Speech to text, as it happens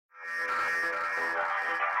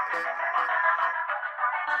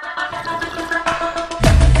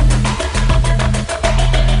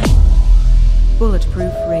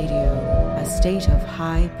Bulletproof Radio, a state of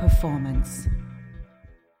high performance.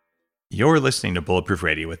 You're listening to Bulletproof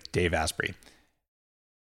Radio with Dave Asprey.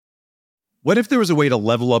 What if there was a way to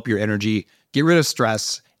level up your energy, get rid of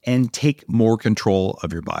stress, and take more control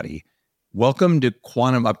of your body? Welcome to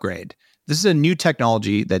Quantum Upgrade. This is a new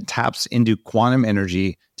technology that taps into quantum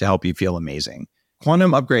energy to help you feel amazing.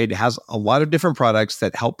 Quantum Upgrade has a lot of different products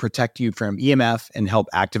that help protect you from EMF and help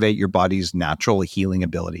activate your body's natural healing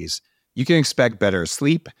abilities. You can expect better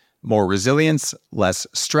sleep, more resilience, less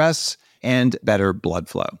stress, and better blood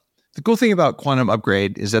flow. The cool thing about Quantum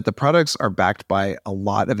Upgrade is that the products are backed by a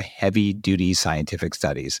lot of heavy-duty scientific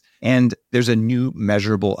studies, and there's a new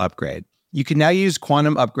measurable upgrade. You can now use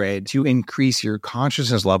Quantum Upgrade to increase your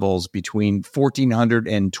consciousness levels between 1,400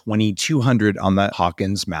 and 2,200 on the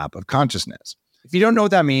Hawkins map of consciousness. If you don't know what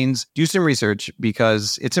that means, do some research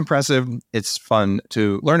because it's impressive, it's fun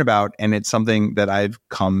to learn about, and it's something that I've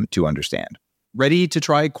come to understand. Ready to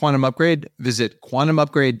try Quantum Upgrade? Visit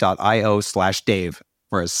quantumupgrade.io/Dave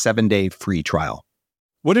for a 7-day free trial.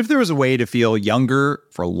 What if there was a way to feel younger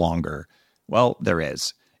for longer? Well, there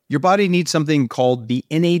is. Your body needs something called the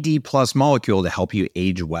NAD+ molecule to help you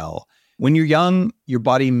age well. When you're young, your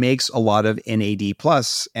body makes a lot of NAD+,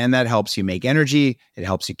 and that helps you make energy, it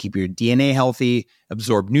helps you keep your DNA healthy,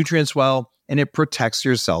 absorb nutrients well, and it protects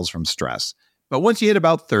your cells from stress. But once you hit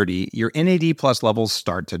about 30, your NAD+ levels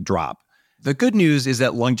start to drop. The good news is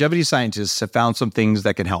that longevity scientists have found some things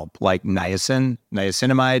that can help, like niacin,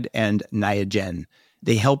 niacinamide, and Niagen.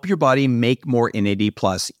 They help your body make more NAD+,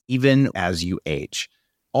 even as you age.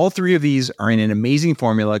 All three of these are in an amazing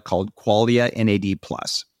formula called Qualia NAD+.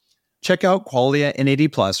 Check out Qualia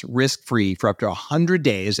NAD+ risk-free for up to 100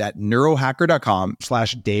 days at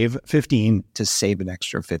neurohacker.com/Dave15 to save an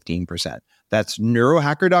extra 15%. That's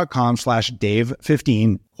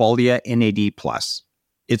neurohacker.com/Dave15, Qualia NAD+.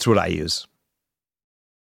 It's what I use.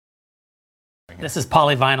 This is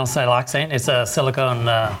polyvinyl siloxane. It's a silicone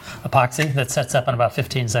epoxy that sets up in about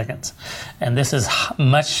 15 seconds. And this is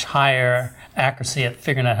much higher accuracy at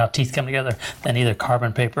figuring out how teeth come together than either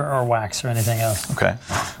carbon paper or wax or anything else. Okay.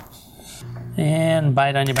 And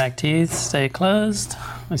bite on your back teeth. Stay closed.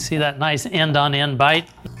 We see that nice end-on-end bite.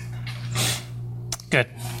 Good.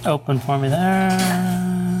 Open for me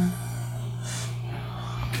there.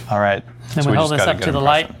 All right. Then we hold this up to the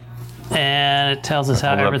light, and it tells us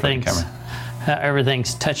how everything's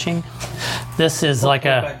touching. This is like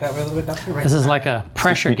a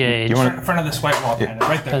pressure gauge. You want in front of this white wall panel,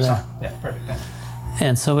 right there. Yeah, perfect.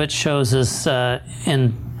 And so it shows us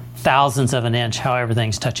in thousandths of an inch how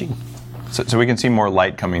everything's touching. So we can see more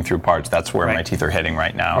light coming through parts. That's where my teeth are hitting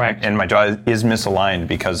right now. Right. And my jaw is misaligned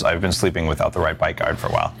because I've been sleeping without the right bite guard for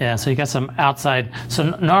a while. Yeah, so you got some outside.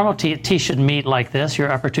 So normal teeth should meet like this. Your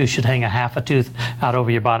upper tooth should hang a half a tooth out over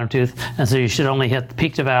your bottom tooth. And so you should only hit the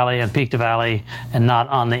peak to valley and not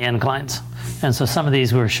on the inclines. And so some of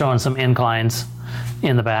these we're showing some inclines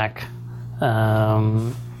in the back.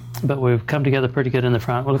 But we've come together pretty good in the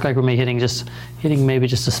front. We look like we're hitting maybe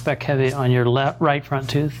just a speck heavy on your right front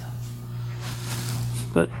tooth.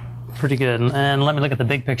 But pretty good. And let me look at the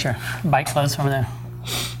big picture. Bite close from there.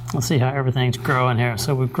 Let's see how everything's growing here.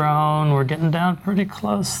 So we've grown. We're getting down pretty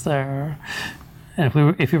close there.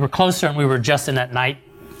 And if we were closer and we were just in that night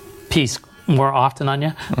piece more often on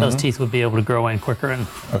you, those teeth would be able to grow in quicker.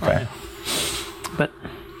 Okay. But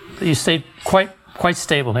you stayed quite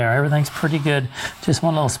stable here. Everything's pretty good. Just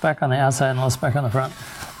one little speck on the outside and a little speck on the front.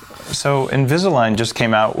 So Invisalign just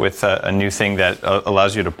came out with a new thing that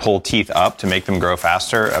allows you to pull teeth up to make them grow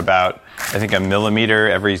faster, about, I think, 1 millimeter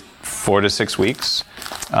every 4 to 6 weeks.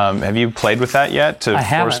 Have you played with that yet to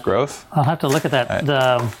force growth? I'll have to look at that.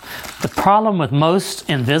 The problem with most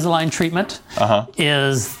Invisalign treatment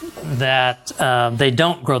is that they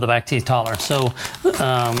don't grow the back teeth taller. So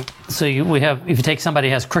if you take somebody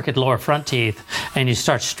who has crooked lower front teeth and you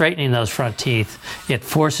start straightening those front teeth, it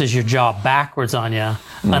forces your jaw backwards on you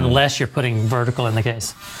unless you're putting vertical in the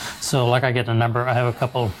case. So like I have a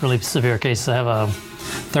couple really severe cases. I have a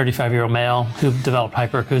 35-year-old male who developed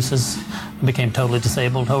hyperacusis, became totally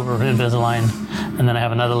disabled over Invisalign. And then I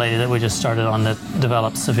have another lady that we just started on that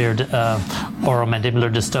developed severe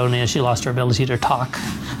oromandibular dystonia. She lost her ability to talk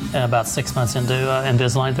about 6 months into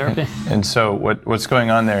Invisalign therapy. And so what's going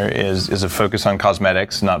on there is a focus on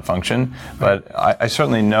cosmetics, not function. But I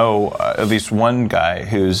certainly know at least one guy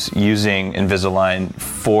who's using Invisalign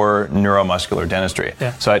for neuromuscular dentistry.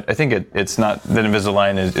 Yeah. So I think it's not that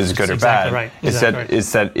Invisalign is good or bad. Right. It's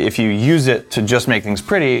that if you use it to just make things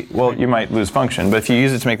pretty, well, you might lose function. But if you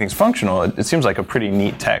use it to make things functional, it seems like a pretty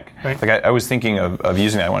neat tech. Right. Like I was thinking of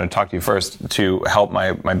using it. I wanted to talk to you first to help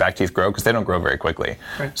my back teeth grow because they don't grow very quickly.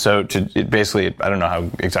 Right. So basically, I don't know how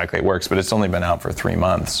exactly it works, but it's only been out for 3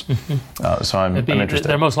 months. So I'm interested.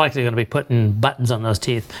 They're most likely going to be putting buttons on those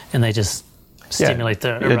teeth, and they just stimulate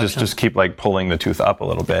the eruption. Just keep like pulling the tooth up a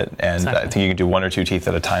little bit, and I think you can do 1 or 2 teeth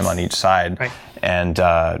at a time on each side. Right. And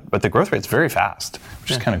but the growth rate's very fast,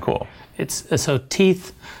 which is kind of cool. So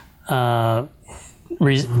teeth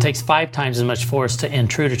takes 5 times as much force to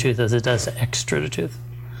intrude a tooth as it does to extrude a tooth.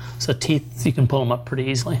 So teeth, you can pull them up pretty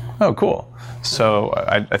easily. Oh, cool. So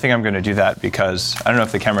I think I'm going to do that because I don't know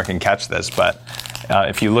if the camera can catch this, but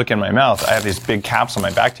if you look in my mouth, I have these big caps on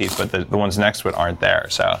my back teeth, but the ones next to it aren't there.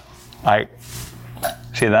 So I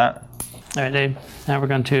see that. All right, Dave. Now we're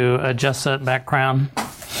going to adjust that back crown.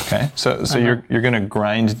 Okay. So you're going to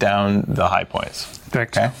grind down the high points.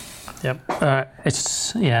 Correct. Okay. Yep.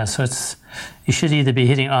 So you should either be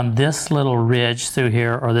hitting on this little ridge through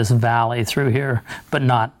here or this valley through here, but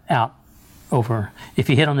not out over. If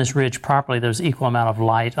you hit on this ridge properly, there's equal amount of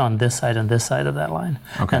light on this side and this side of that line.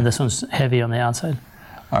 Okay. And this one's heavy on the outside.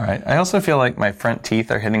 All right. I also feel like my front teeth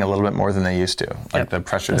are hitting a little bit more than they used to. Like the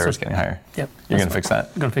pressure there is getting higher. Yep. You're going to fix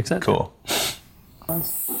that? I'm going to fix that. Cool.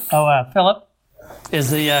 Philip, is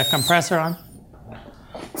the compressor on?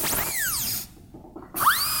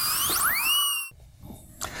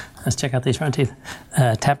 Let's check out these front teeth.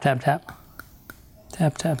 Tap, tap, tap.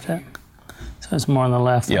 Tap, tap, tap. So it's more on the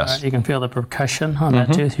left. Yes. Right? You can feel the percussion on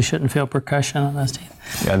that tooth. You shouldn't feel percussion on those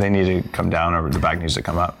teeth. Yeah, they need to come down, or the back needs to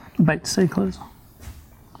come up. Bite, stay close.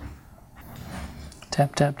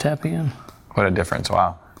 Tap, tap, tap again. What a difference,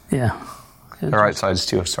 wow. Yeah. The right side's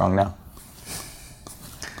too strong now.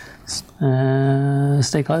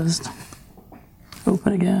 Stay closed.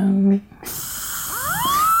 Open again.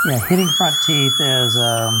 Yeah, hitting front teeth is,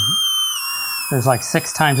 there's like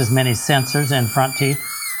 6 times as many sensors in front teeth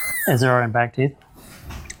as there are in back teeth.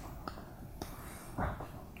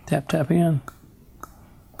 Tap, tap again.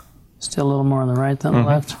 Still a little more on the right than the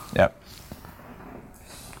left. Yep.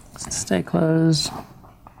 Stay closed.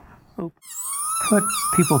 Put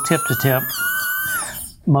people tip to tip.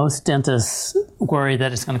 Most dentists worry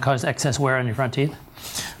that it's going to cause excess wear on your front teeth.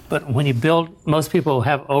 But when you build, most people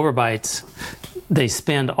have overbites. They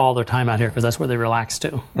spend all their time out here because that's where they relax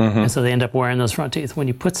to. And so they end up wearing those front teeth. When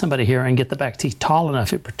you put somebody here and get the back teeth tall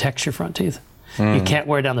enough, it protects your front teeth. You can't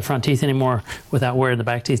wear down the front teeth anymore without wearing the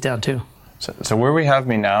back teeth down too. So where we have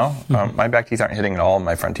me now, my back teeth aren't hitting at all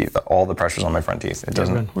my front teeth. All the pressure's on my front teeth. It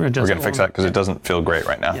doesn't. We're going to fix that because it doesn't feel great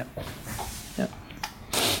right now. Yep.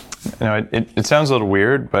 You know, it sounds a little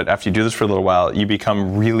weird, but after you do this for a little while, you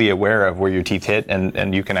become really aware of where your teeth hit,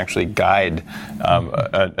 and you can actually guide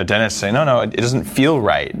a dentist say, no, it doesn't feel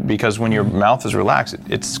right, because when your mouth is relaxed,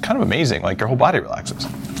 it's kind of amazing, like your whole body relaxes.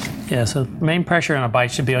 Yeah, so main pressure on a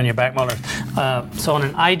bite should be on your back molars. So on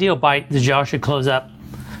an ideal bite, the jaw should close up,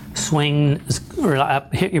 swing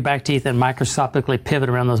up, hit your back teeth, and microscopically pivot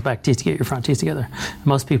around those back teeth to get your front teeth together.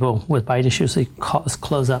 Most people with bite issues, they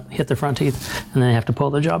close up, hit their front teeth, and then they have to pull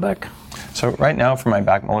the jaw back. So right now, for my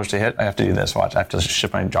back molars to hit, I have to do this. Watch, I have to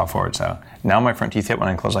shift my jaw forward. So now my front teeth hit when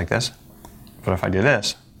I close like this. But if I do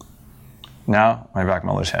this, now my back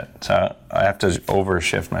molars hit. So I have to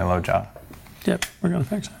overshift my low jaw. Yep, we're going to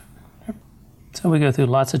fix it. Yep. So we go through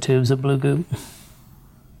lots of tubes of blue goop.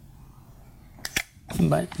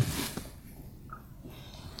 Bite.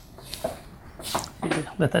 Yeah,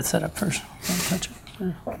 let that set up first. Don't touch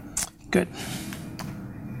it. Good.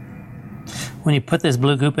 When you put this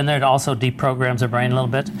blue goop in there, it also deprograms the brain a little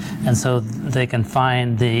bit, and so they can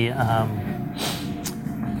find the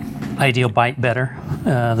ideal bite better.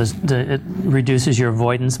 It reduces your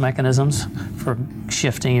avoidance mechanisms for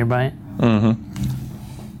shifting your bite.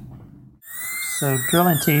 So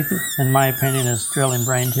drilling teeth, in my opinion, is drilling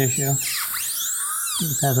brain tissue.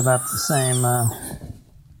 It has about the same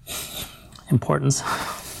importance.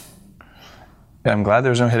 Yeah, I'm glad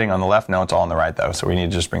there's no hitting on the left. Now it's all on the right, though, so we need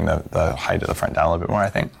to just bring the height of the front down a little bit more, I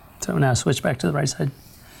think. So now switch back to the right side.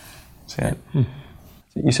 See it?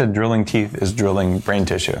 You said drilling teeth is drilling brain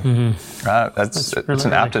tissue. That's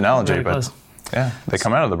an apt analogy, but yeah, they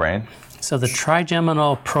come out of the brain. So the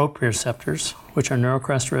trigeminal proprioceptors, which are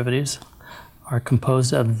neurocrest derivatives, are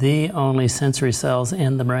composed of the only sensory cells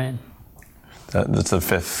in the brain. That's the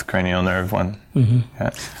fifth cranial nerve one.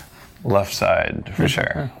 Yeah. Left side for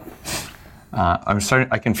sure.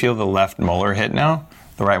 I can feel the left molar hit now.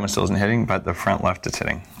 The right one still isn't hitting, but the front left is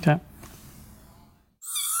hitting. Okay.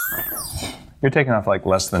 You're taking off like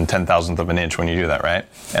less than 10,000th of an inch when you do that, right?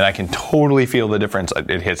 And I can totally feel the difference.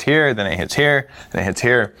 It hits here, then it hits here, then it hits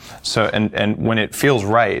here. So, and when it feels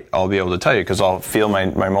right, I'll be able to tell you because I'll feel my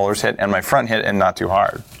molars hit and my front hit and not too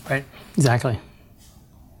hard. Right, exactly.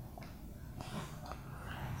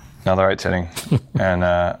 Now the right's hitting. And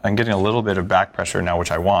I'm getting a little bit of back pressure now,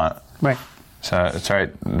 which I want. Right. So it's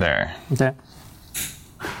right there. Okay.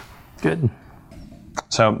 Good.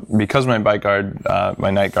 So because my night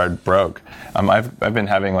guard broke, I've been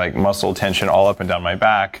having like muscle tension all up and down my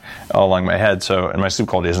back, all along my head. So, and my sleep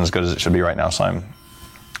quality isn't as good as it should be right now. So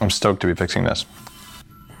I'm stoked to be fixing this.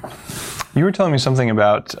 You were telling me something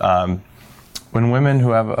about when women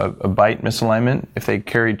who have a bite misalignment, if they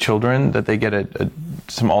carry children, that they get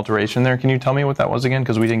some alteration there. Can you tell me what that was again?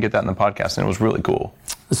 Because we didn't get that in the podcast, and it was really cool.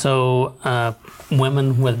 So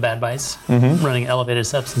women with bad bites running elevated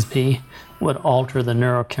substance P would alter the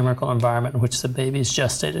neurochemical environment in which the baby is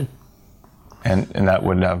gestated. And that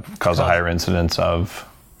would cause a higher incidence of?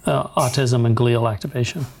 Autism and glial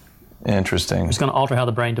activation. Interesting. It's going to alter how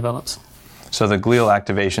the brain develops. So the glial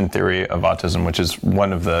activation theory of autism, which is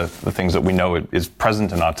one of the things that we know is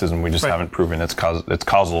present in autism, we just haven't proven it's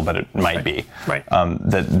causal, but it might be. Right.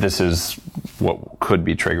 That this is what could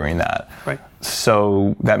be triggering that. Right.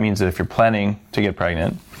 So that means that if you're planning to get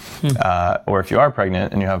pregnant, or if you are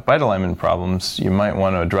pregnant and you have bite alignment problems, you might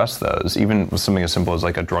want to address those. Even with something as simple as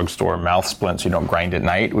like a drugstore mouth splint, so you don't grind at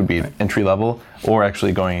night, would be entry level, or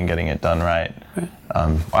actually going and getting it done right.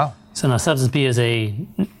 Wow. So now substance P is a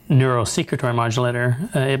neurosecretory modulator.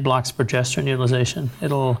 It blocks progesterone utilization.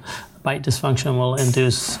 Bite dysfunction will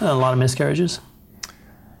induce a lot of miscarriages.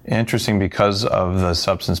 Interesting, because of the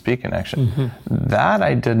substance P connection. That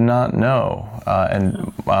I did not know.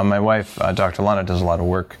 And my wife, Dr. Lana, does a lot of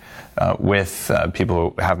work with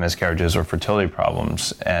people who have miscarriages or fertility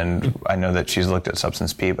problems. And I know that she's looked at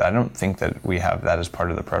substance P, but I don't think that we have that as part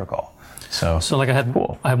of the protocol. So like I had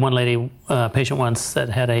one lady, patient once that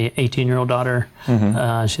had a 18-year-old daughter.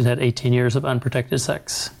 She'd had 18 years of unprotected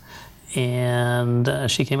sex. And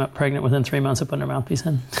she came up pregnant within 3 months of putting her mouthpiece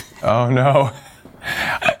in. Oh, no.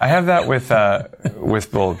 I have that with the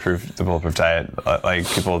bulletproof diet. Like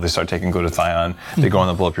people, they start taking glutathione, they go on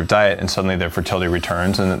the bulletproof diet, and suddenly their fertility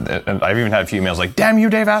returns. And I've even had a few emails like, "Damn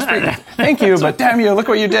you, Dave Asprey! Thank you, but damn you, look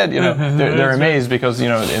what you did." You know, they're amazed because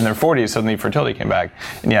in their 40s suddenly fertility came back.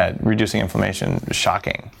 And yeah, reducing inflammation is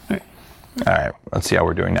shocking. All right, let's see how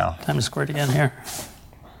we're doing now. Time to squirt again here.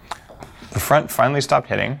 The front finally stopped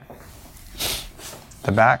hitting.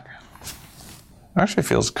 The back actually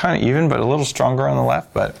feels kind of even, but a little stronger on the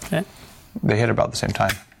left, but they hit about the same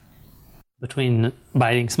time. Between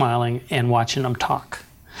biting, smiling, and watching them talk.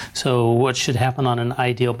 So what should happen on an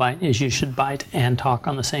ideal bite is you should bite and talk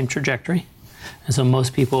on the same trajectory. And so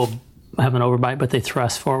most people have an overbite, but they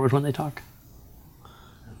thrust forward when they talk.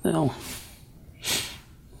 And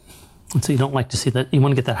so you don't like to see that. You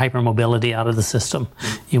want to get that hypermobility out of the system.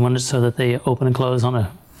 You want it so that they open and close on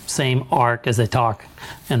a same arc as they talk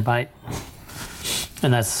and bite.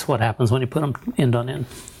 And that's what happens when you put them end on end.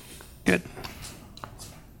 Good.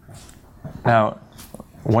 Now,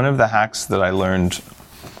 one of the hacks that I learned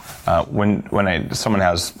when someone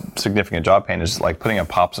has significant jaw pain is like putting a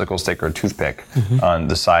popsicle stick or a toothpick on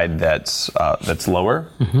the side that's lower,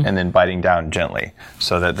 and then biting down gently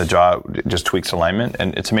so that the jaw just tweaks alignment.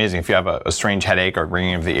 And it's amazing if you have a strange headache or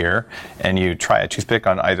ringing of the ear, and you try a toothpick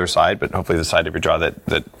on either side, but hopefully the side of your jaw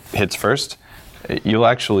that hits first, you'll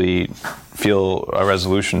actually feel a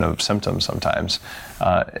resolution of symptoms sometimes.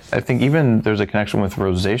 I think even there's a connection with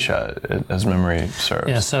rosacea, as memory serves.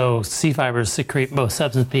 Yeah, so C fibers secrete both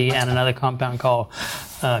substance P and another compound called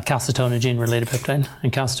calcitonin-related peptide.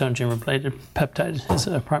 And calcitonin-related peptide is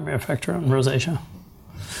a primary effector on rosacea.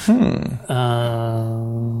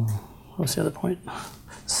 What's the other point?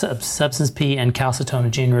 Substance P and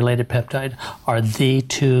calcitonin-related peptide are the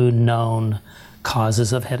two known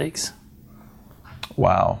causes of headaches.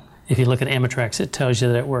 Wow. If you look at Amitrex, it tells you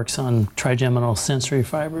that it works on trigeminal sensory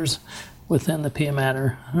fibers within the pia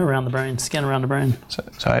mater around the brain, skin around the brain.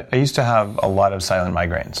 So I used to have a lot of silent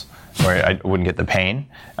migraines. where I wouldn't get the pain,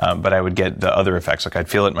 but I would get the other effects. Like I'd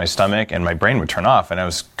feel it in my stomach and my brain would turn off, and I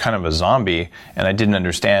was kind of a zombie, and I didn't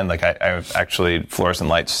understand. Like I actually, fluorescent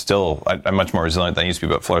lights still, I'm much more resilient than I used to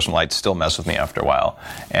be, but fluorescent lights still mess with me after a while.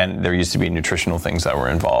 And there used to be nutritional things that were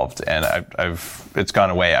involved, and it's gone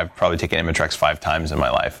away. I've probably taken Imitrex 5 times in my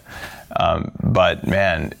life. But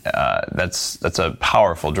man, that's a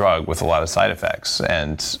powerful drug with a lot of side effects.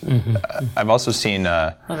 And I've also seen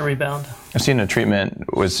on a rebound. I've seen a treatment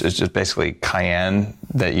is just basically cayenne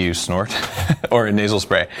that you snort or a nasal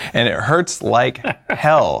spray, and it hurts like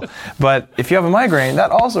hell. But if you have a migraine,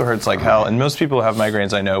 that also hurts like hell. And most people who have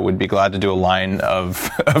migraines I know would be glad to do a line of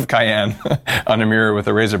cayenne on a mirror with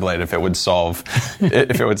a razor blade if it would solve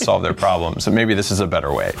their problem. So maybe this is a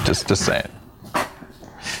better way. Just saying.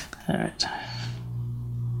 All right.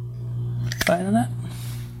 Fine on that.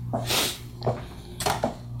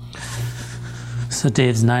 So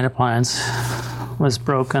Dave's night appliance was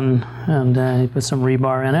broken, and he put some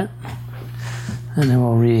rebar in it, and then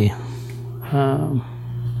we'll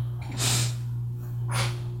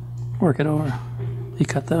work it over. He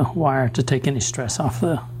cut the wire to take any stress off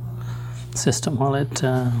the system while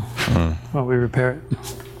we repair it.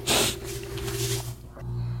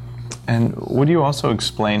 And would you also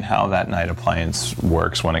explain how that night appliance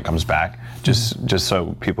works when it comes back? Just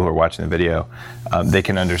so people who are watching the video, they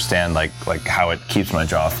can understand like how it keeps my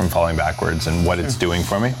jaw from falling backwards and what it's doing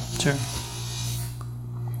for me. Sure.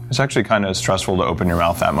 It's actually kind of stressful to open your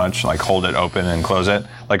mouth that much, like hold it open and close it.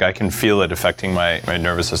 Like I can feel it affecting my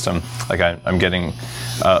nervous system. Like I'm getting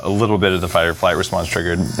a little bit of the fight or flight response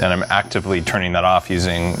triggered, and I'm actively turning that off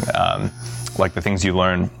using like the things you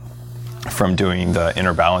learn from doing the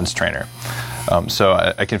inner balance trainer. So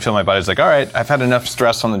I can feel my body's like, all right, I've had enough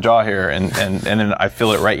stress on the jaw here, and then I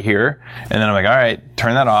feel it right here, and then I'm like, all right,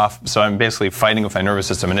 turn that off. So I'm basically fighting with my nervous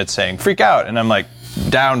system, and it's saying, freak out, and I'm like,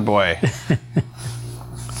 down, boy.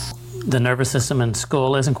 The nervous system in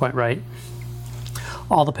school isn't quite right.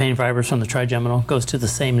 All the pain fibers from the trigeminal goes to the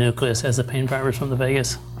same nucleus as the pain fibers from the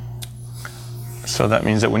vagus. So that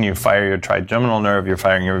means that when you fire your trigeminal nerve, you're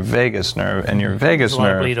firing your vagus nerve, and your vagus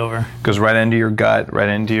nerve bleed over. Goes right into your gut, right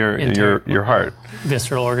into your heart.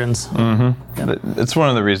 Visceral organs. Mm-hmm. Yep. It's one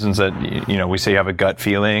of the reasons that we say you have a gut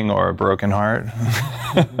feeling or a broken heart.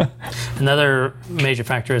 Another major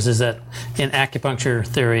factor is that in acupuncture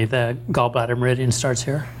theory, the gallbladder meridian starts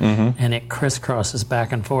here, and it crisscrosses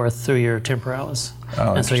back and forth through your temporalis.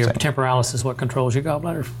 Oh, and so your temporalis is what controls your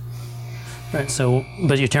gallbladder. Right,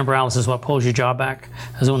 but your temporalis is what pulls your jaw back.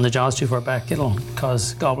 Because when the jaw is too far back, it'll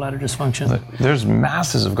cause gallbladder dysfunction. There's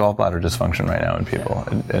masses of gallbladder dysfunction right now in people.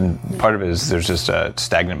 Yeah. And part of it is there's just a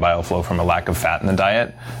stagnant bile flow from a lack of fat in the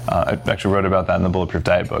diet. I actually wrote about that in the Bulletproof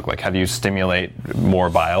Diet book. Like, how do you stimulate more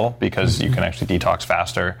bile? Because you can actually detox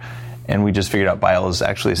faster. And we just figured out bile is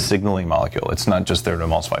actually a signaling molecule. It's not just there to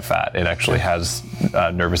emulsify fat. It actually has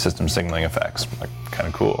nervous system signaling effects. Like, kind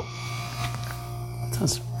of cool.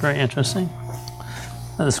 That's very interesting.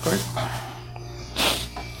 Another squirt.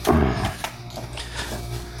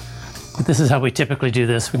 But this is how we typically do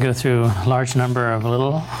this. We go through a large number of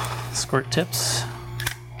little squirt tips.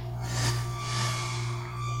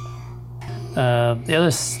 The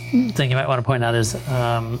other thing you might want to point out is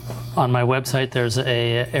on my website there's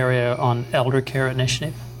a area on elder care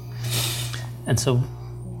initiative. And so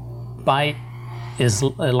bite is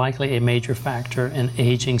likely a major factor in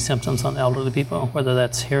aging symptoms on elderly people, whether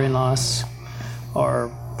that's hearing loss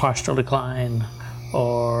or postural decline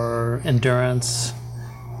or endurance,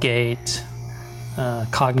 gait,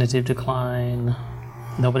 cognitive decline.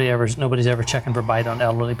 Nobody's ever checking for bite on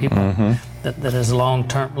elderly people. That is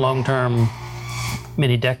long-term,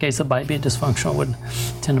 many decades of bite being dysfunctional would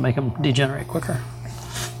tend to make them degenerate quicker.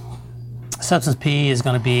 Substance P is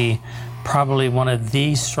going to be probably one of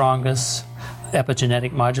the strongest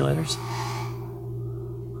epigenetic modulators.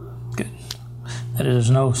 Good. That there's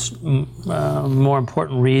no more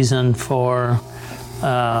important reason for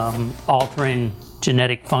altering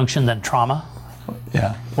genetic function than trauma.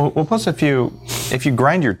 Yeah. Well, plus if you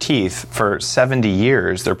grind your teeth for 70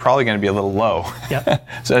 years, they're probably going to be a little low. Yep.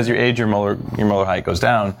 So as you age, your molar height goes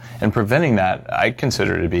down, and preventing that, I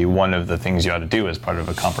consider to be one of the things you ought to do as part of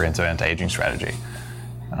a comprehensive anti-aging strategy.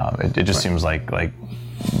 It just seems like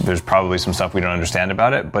there's probably some stuff we don't understand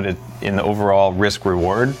about it, but in the overall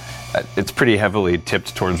risk-reward, it's pretty heavily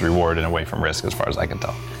tipped towards reward and away from risk as far as I can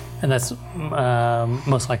tell. And that's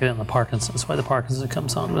most likely in the Parkinson's, why the Parkinson's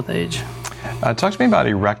comes on with age. Talk to me about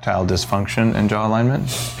erectile dysfunction and jaw alignment.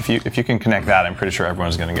 If you can connect that, I'm pretty sure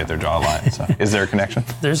everyone's going to get their jaw aligned. So, is there a connection?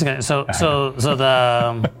 There's a connection. So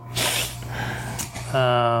the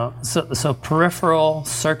So peripheral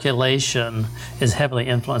circulation is heavily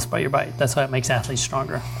influenced by your bite. That's why it makes athletes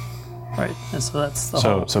stronger, right? And so that's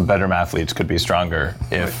the so better athletes could be stronger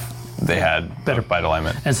if they had better bite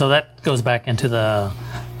alignment. And so that goes back into the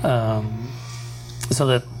so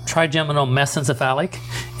the trigeminal mesencephalic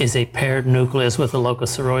is a paired nucleus with the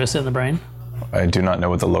locus coeruleus in the brain. I do not know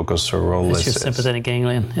what the locus coeruleus is. It's your sympathetic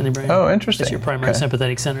ganglion in the brain. Oh, interesting. It's your primary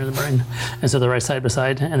sympathetic center in the brain. And so they're right side by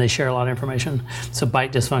side, and they share a lot of information. So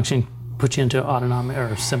bite dysfunction puts you into autonomic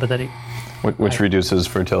or sympathetic. Which reduces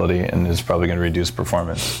fertility and is probably going to reduce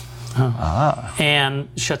performance. And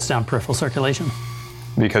shuts down peripheral circulation.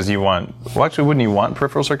 Because wouldn't you want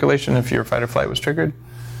peripheral circulation if your fight or flight was triggered?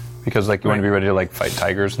 Because you want to be ready to fight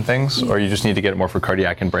tigers and things? Or you just need to get it more for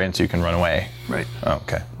cardiac and brain so you can run away? Right. Oh,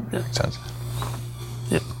 okay. Yeah. Makes sense.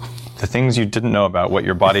 Yep. The things you didn't know about what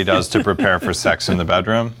your body does to prepare for sex in the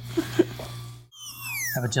bedroom. I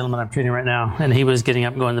have a gentleman I'm treating right now, and he was getting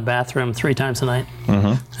up and going to the bathroom 3 times a night,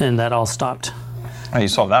 and that all stopped. Oh, you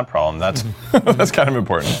solved that problem. That's that's kind of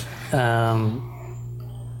important.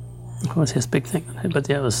 What was his big thing? But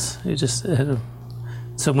yeah,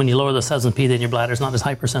 so when you lower the size of the pee, then your bladder's not as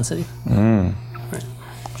hypersensitive. Right.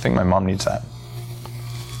 I think my mom needs that.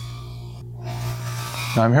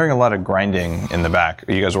 Now, I'm hearing a lot of grinding in the back.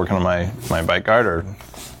 Are you guys working on my bite guard, or?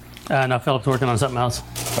 No, Philip's working on something else.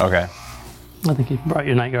 Okay. I think you brought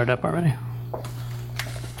your night guard up already.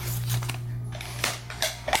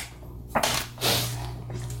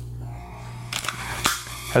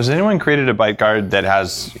 Has anyone created a bite guard that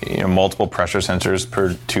has multiple pressure sensors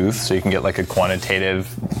per tooth, so you can get a quantitative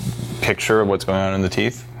picture of what's going on in the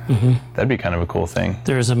teeth? Mm-hmm. That'd be kind of a cool thing.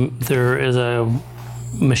 There is a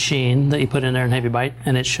machine that you put in there and have you bite,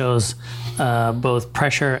 and it shows both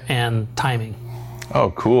pressure and timing.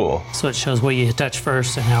 Oh, cool. So it shows what you touch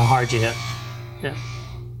first and how hard you hit. Yeah.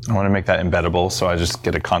 I want to make that embeddable, so I just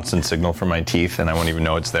get a constant signal from my teeth and I won't even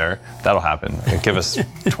know it's there. That'll happen. Give us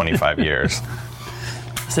 25 years.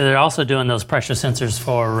 So they're also doing those pressure sensors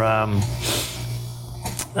for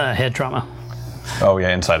head trauma. Oh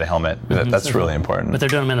yeah, inside a helmet. That's really important. But they're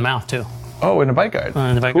doing them in the mouth too. Oh, in a bite guard.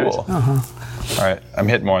 In the bite cool. guard. All right, I'm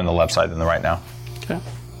hitting more on the left side than the right now. Okay.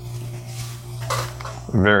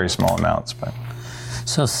 Very small amounts, but.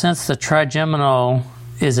 So since the trigeminal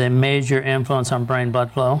is a major influence on brain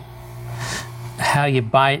blood flow, how you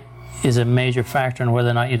bite is a major factor in whether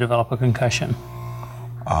or not you develop a concussion.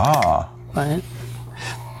 Right?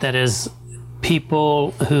 That is,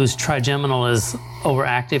 people whose trigeminal is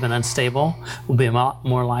overactive and unstable will be a lot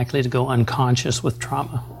more likely to go unconscious with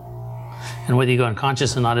trauma. And whether you go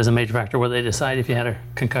unconscious or not is a major factor whether they decide if you had a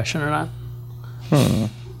concussion or not.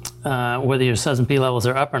 Whether your SUS and P levels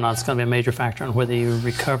are up or not is going to be a major factor on whether you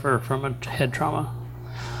recover from a head trauma.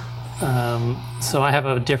 So I have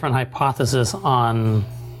a different hypothesis on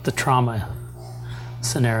the trauma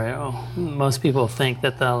scenario. Most people think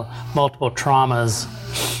that the multiple traumas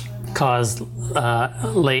cause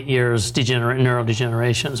late years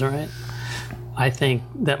neurodegenerations, right? I think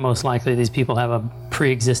that most likely these people have a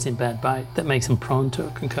pre-existing bad bite that makes them prone to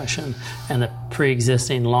a concussion, and the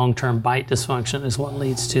pre-existing long-term bite dysfunction is what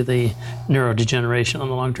leads to the neurodegeneration on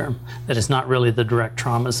the long term. That it's not really the direct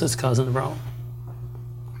traumas that's causing the problem.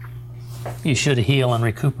 You should heal and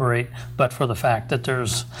recuperate, but for the fact that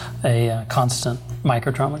there's a constant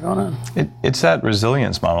microtrauma going on. It's that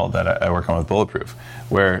resilience model that I work on with Bulletproof,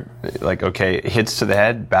 where hits to the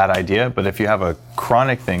head, bad idea, but if you have a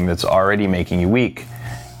chronic thing that's already making you weak,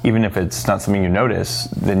 even if it's not something you notice,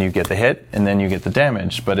 then you get the hit and then you get the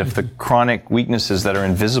damage. But if the chronic weaknesses that are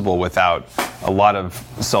invisible without a lot of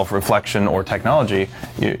self-reflection or technology,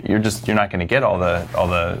 you're not going to get all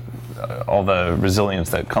the resilience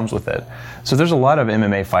that comes with it. So there's a lot of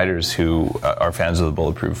MMA fighters who are fans of the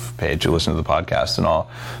Bulletproof page, who listen to the podcast and all.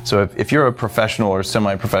 So if you're a professional or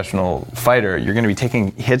semi-professional fighter, you're going to be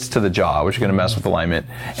taking hits to the jaw, which are going to mess with alignment,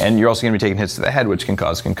 and you're also going to be taking hits to the head, which can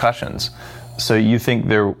cause concussions. So you think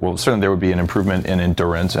certainly there would be an improvement in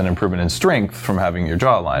endurance and improvement in strength from having your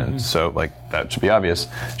jaw aligned. Mm-hmm. So that should be obvious.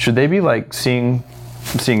 Should they be seeing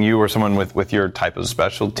you or someone with your type of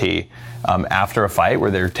specialty after a fight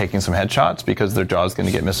where they're taking some headshots because their jaw is going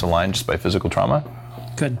to get misaligned just by physical trauma?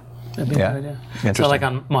 Good. That'd be a good idea. So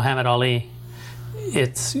on Muhammad Ali,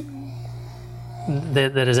 it's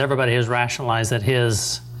that as everybody has rationalized that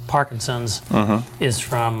his Parkinson's is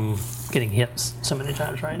from getting hit so many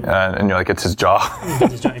times, right? And you're it's his jaw.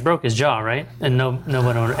 He broke his jaw, right? And no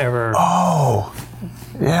one would ever. Oh,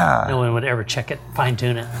 yeah. No one would ever check it, fine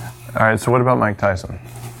tune it. All right. So what about Mike Tyson?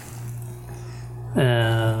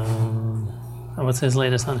 I What's his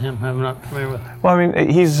latest on him? I'm not familiar with. Well, I mean,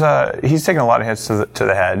 he's taken a lot of hits to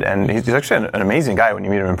the head, and he's actually an amazing guy when you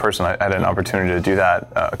meet him in person. I had an opportunity to do that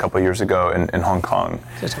a couple of years ago in Hong Kong.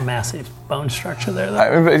 Such a massive bone structure there,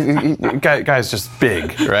 though. Guy's just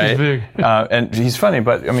big, right? He's big. And he's funny,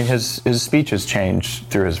 but I mean, his speech has changed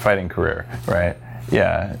through his fighting career, right?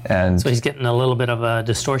 Yeah, and so he's getting a little bit of a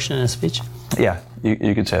distortion in his speech. Yeah,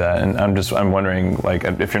 you could say that, and I'm wondering, like,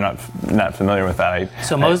 if you're not familiar with that.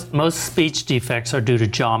 Most speech defects are due to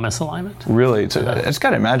jaw misalignment. Really, it's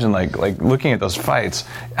got to imagine, like looking at those fights.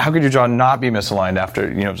 How could your jaw not be misaligned after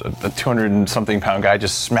a 200 and something pound guy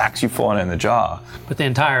just smacks you full on in the jaw? But the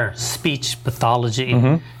entire speech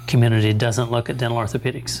pathology community doesn't look at dental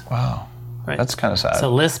orthopedics. Wow, right? That's kind of sad.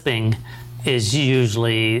 So lisping is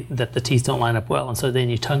usually that the teeth don't line up well, and so then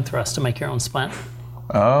you tongue thrust to make your own splint.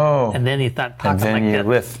 Oh. And then you thought, and then you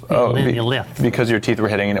lift. Oh, then you lift. Because your teeth were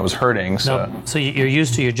hitting and it was hurting. So, no, so you're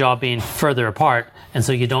used to your jaw being further apart, and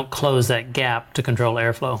so you don't close that gap to control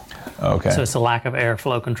airflow. Okay. So it's the lack of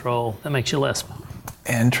airflow control that makes you lisp.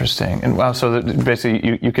 Interesting. And wow, so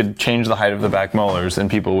basically you could change the height of the back molars and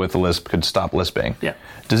people with a lisp could stop lisping. Yeah.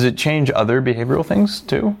 Does it change other behavioral things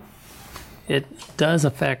too? It does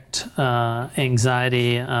affect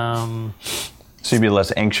anxiety. So you'd be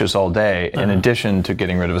less anxious all day in addition to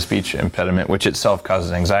getting rid of a speech impediment, which itself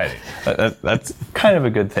causes anxiety. That's kind of a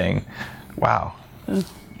good thing. Wow.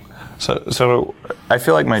 So I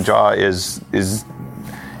feel like my jaw is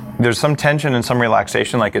there's some tension and some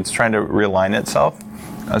relaxation, like it's trying to realign itself.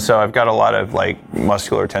 So I've got a lot of like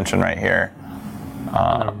muscular tension right here.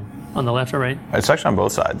 On the left or right? It's actually on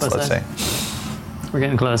both sides, let's say. We're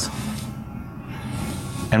getting close.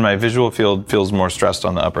 And my visual field feels more stressed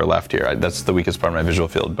on the upper left here. That's the weakest part of my visual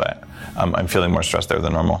field, but I'm feeling more stressed there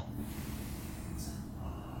than normal.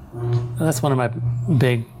 That's one of my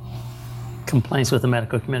big complaints with the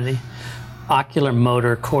medical community. Ocular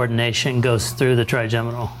motor coordination goes through the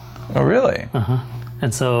trigeminal. Oh, really?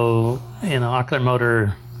 And so, ocular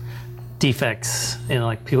motor defects,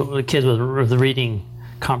 like kids with reading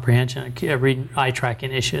comprehension, reading eye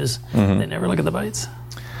tracking issues, they never look at the bites.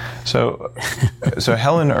 So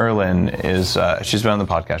Helen Erlin she's been on the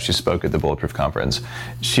podcast. She spoke at the Bulletproof Conference.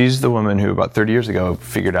 She's the woman who about 30 years ago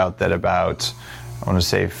figured out that about, I want to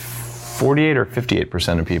say 48 or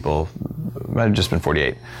 58% of people, might have just been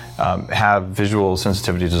 48, have visual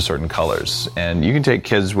sensitivity to certain colors. And you can take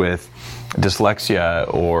kids with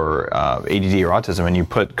dyslexia or ADD or autism and you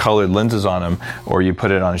put colored lenses on them or you put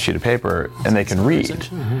it on a sheet of paper and they can read.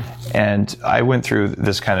 And I went through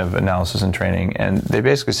this kind of analysis and training and they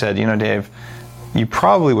basically said, Dave, you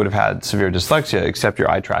probably would have had severe dyslexia, except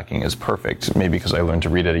your eye tracking is perfect, maybe because I learned to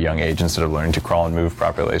read at a young age instead of learning to crawl and move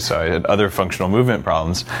properly. So I had other functional movement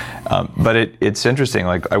problems. But it's interesting,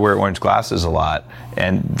 like I wear orange glasses a lot,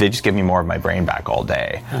 and they just give me more of my brain back all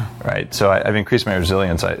day, right? So I've increased my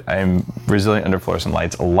resilience. I'm resilient under fluorescent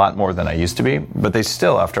lights a lot more than I used to be, but they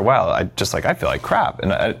still, after a while, I feel like crap.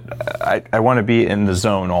 And I want to be in the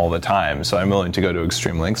zone all the time, so I'm willing to go to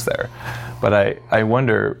extreme lengths there. But I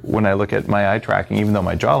wonder, when I look at my eye tracking, even though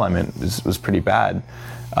my jaw alignment was pretty bad,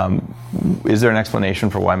 is there an explanation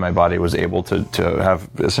for why my body was able to have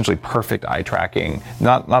essentially perfect eye tracking?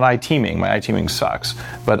 Not eye teaming. My eye teaming sucks,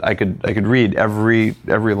 but I could read every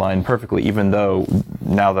line perfectly, even though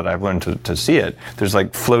now that I've learned to see it, there's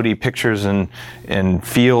like floaty pictures and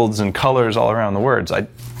fields and colors all around the words.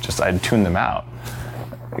 I'd tune them out.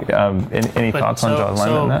 Any thoughts on jaw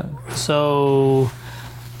alignment on that? So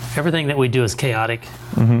everything that we do is chaotic.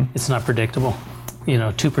 It's not predictable.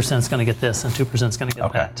 2% is going to get this and 2% is going to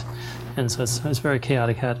get that. And so it's very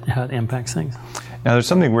chaotic how it impacts things. Now there's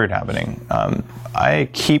something weird happening. I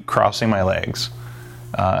keep crossing my legs.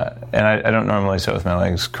 And I don't normally sit with my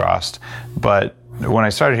legs crossed. But when I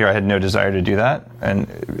started here, I had no desire to do that. And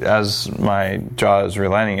as my jaw is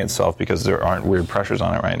realigning itself because there aren't weird pressures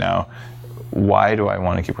on it right now, why do I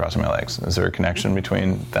want to keep crossing my legs? Is there a connection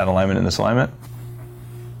between that alignment and this alignment?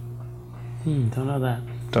 Don't know that.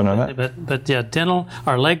 Don't know that? But yeah,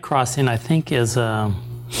 our leg crossing, I think, is...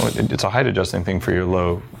 it's a height adjusting thing for your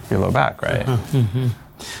low back, right?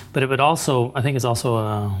 But it would also, I think it's also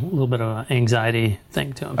a little bit of an anxiety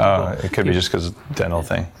thing to it. It could be just because of the dental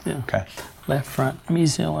thing. Yeah. Okay. Left front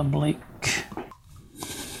mesial oblique.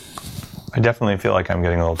 I definitely feel like I'm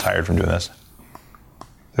getting a little tired from doing this.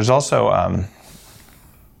 There's also...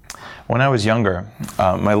 when I was younger,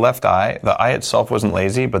 my left eye, the eye itself wasn't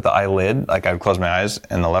lazy, but the eyelid, like I would close my eyes,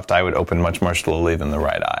 and the left eye would open much more slowly than the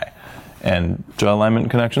right eye. And jaw alignment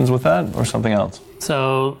connections with that, or something else?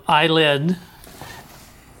 So eyelid,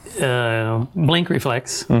 blink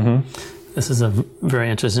reflex. This is a very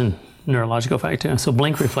interesting neurological factor. So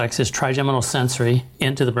blink reflex is trigeminal sensory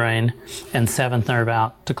into the brain and seventh nerve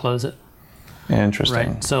out to close it.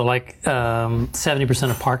 Interesting. Right. So like 70%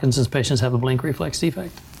 of Parkinson's patients have a blink reflex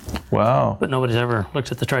defect. Wow. But nobody's ever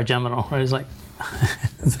looked at the trigeminal, right? It's like...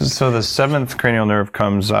 So the seventh cranial nerve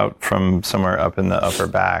comes out from somewhere up in the upper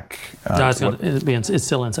back. No, it's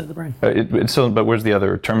still inside the brain. It's still, but where's the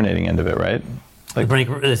other terminating end of it, right? Like, the brain,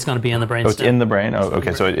 it's going to be in the brain. Oh, it's in the brain? Oh,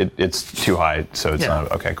 okay. So it's too high, so it's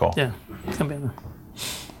not... Okay, cool. Yeah, it's going to be in there.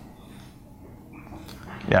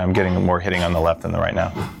 Yeah, I'm getting more hitting on the left than the right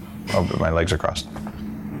now. Oh, but my legs are crossed.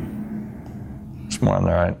 It's more on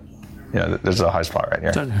the right. Yeah, there's a high spot right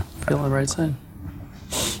here. Feel on the right side.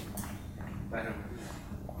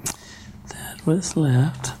 That was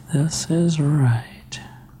left. This is right.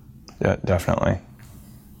 Yeah, definitely.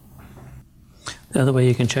 The other way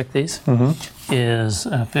you can check these is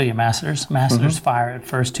feel your masseters. Masseters fire at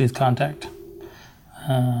first tooth contact.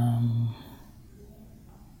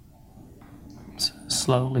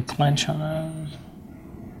 Slowly clench on those.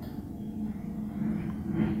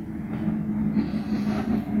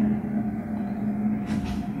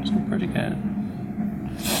 Pretty good.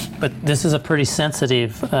 But this is a pretty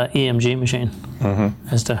sensitive EMG machine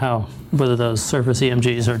as to whether those surface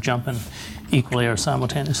EMGs are jumping equally or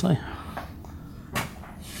simultaneously.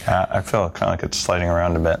 Yeah, I feel kind of like it's sliding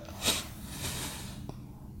around a bit.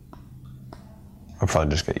 I'll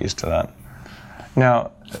probably just get used to that.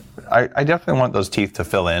 Now, I definitely want those teeth to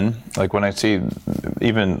fill in. Like when I see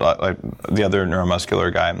even like the other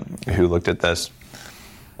neuromuscular guy who looked at this,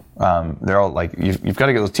 they're all like, you've got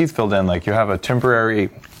to get those teeth filled in. Like you have a temporary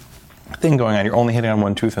thing going on. You're only hitting on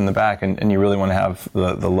one tooth in the back, and you really want to have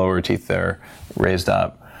the lower teeth there raised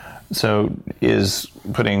up. So is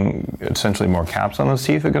putting essentially more caps on those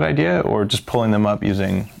teeth a good idea, or just pulling them up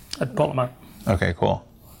using... I'd pull them up. Okay, cool.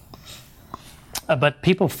 But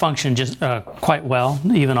people function just quite well,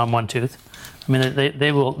 even on one tooth. I mean,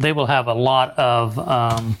 they will have a lot of...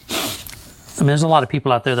 there's a lot of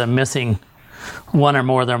people out there that are missing one or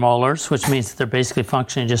more of their molars, which means that they're basically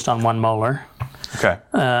functioning just on one molar. Okay.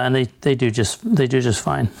 And they do just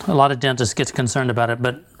fine. A lot of dentists get concerned about it,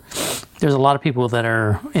 but there's a lot of people that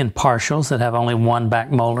are in partials that have only one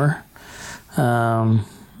back molar, and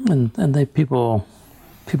people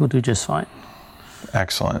do just fine.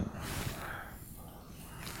 Excellent.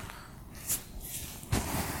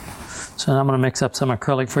 So I'm going to mix up some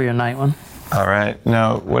acrylic for your night one. All right.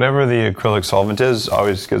 Now, whatever the acrylic solvent is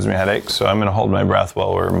always gives me headaches, so I'm going to hold my breath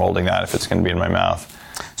while we're molding that if it's going to be in my mouth.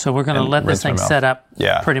 So we're going to let this thing set up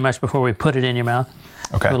pretty much before we put it in your mouth.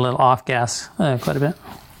 Okay. Put a little off gas quite a bit.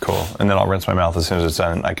 Cool. And then I'll rinse my mouth as soon as it's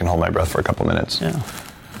done. I can hold my breath for a couple minutes. Yeah.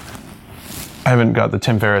 I haven't got the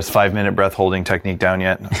Tim Ferriss 5-minute breath holding technique down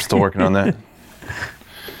yet. I'm still working on that.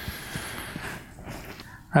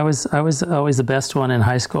 I was always the best one in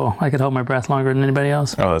high school. I could hold my breath longer than anybody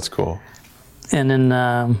else. Oh, that's cool. And in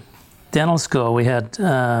dental school, we had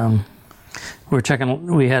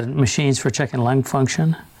we had machines for checking lung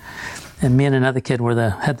function, and me and another kid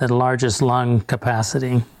had the largest lung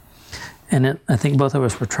capacity, and I think both of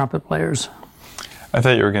us were trumpet players. I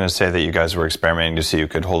thought you were going to say that you guys were experimenting to see who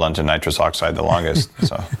could hold on to nitrous oxide the longest.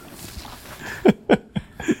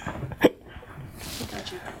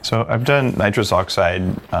 So I've done nitrous oxide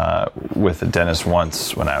with a dentist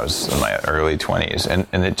once when I was in my early 20s,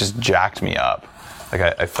 and it just jacked me up.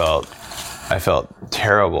 Like I felt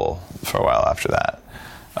terrible for a while after that.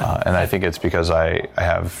 And I think it's because I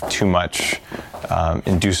have too much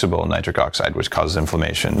inducible nitric oxide, which causes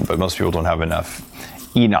inflammation, but most people don't have enough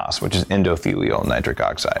eNOS, which is endothelial nitric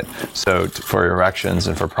oxide. So for erections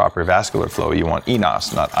and for proper vascular flow, you want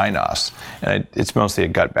eNOS, not iNOS. And it's mostly a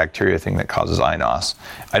gut bacteria thing that causes iNOS.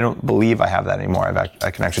 I don't believe I have that anymore.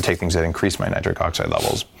 I can actually take things that increase my nitric oxide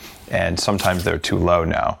levels. And sometimes they're too low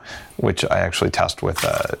now, which I actually test with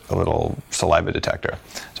a little saliva detector.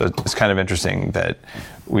 So it's kind of interesting that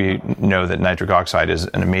we know that nitric oxide is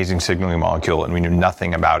an amazing signaling molecule, and we knew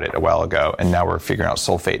nothing about it a while ago, and now we're figuring out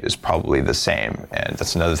sulfate is probably the same, and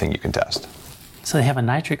that's another thing you can test. So they have a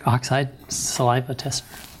nitric oxide saliva tester?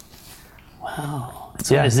 Wow.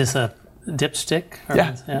 So yeah. Is this a dipstick?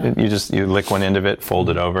 You lick one end of it, fold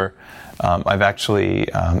it over. I've actually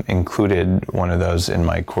included one of those in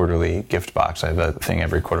my quarterly gift box. I have a thing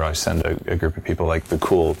every quarter I send a group of people, like the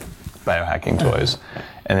cool biohacking toys.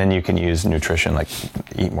 And then you can use nutrition, like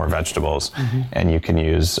eat more vegetables, and you can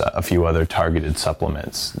use a few other targeted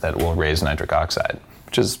supplements that will raise nitric oxide,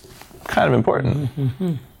 which is kind of important.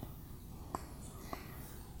 All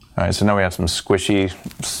right, so now we have some squishy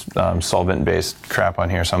solvent-based crap on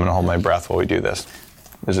here, so I'm going to hold my breath while we do this.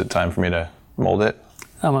 Is it time for me to mold it?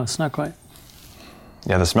 Almost, not quite.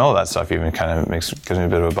 Yeah, the smell of that stuff even kind of gives me a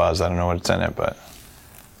bit of a buzz. I don't know what's in it, but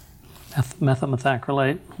Methyl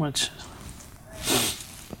methacrylate, which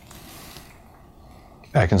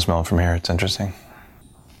I can smell it from here. It's interesting.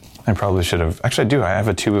 I probably should have. Actually, I do. I have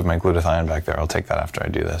a tube of my glutathione back there. I'll take that after I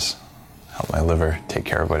do this. Help my liver take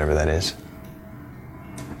care of whatever that is.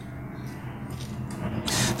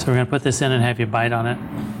 So we're going to put this in and have you bite on it.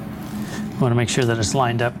 We want to make sure that it's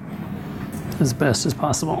lined up as best as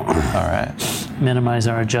possible. All right. Minimize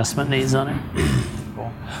our adjustment needs on it.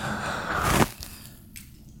 Cool.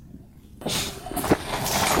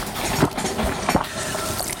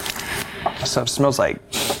 Stuff smells like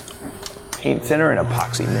paint thinner and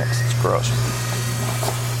epoxy mix. It's gross.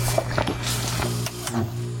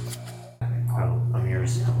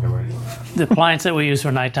 The appliance that we use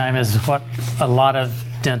for nighttime is what a lot of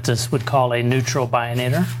dentists would call a neutral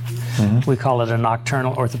bionator. Mm-hmm. We call it a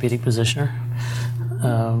nocturnal orthopedic positioner.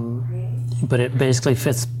 But it basically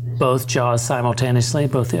fits both jaws simultaneously.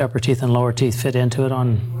 Both the upper teeth and lower teeth fit into it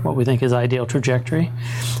on what we think is ideal trajectory.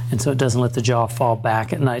 And so it doesn't let the jaw fall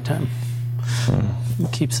back at nighttime. Mm-hmm.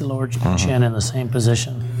 It keeps the lower chin in the same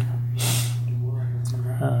position.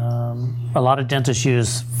 A lot of dentists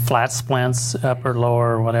use flat splints, upper,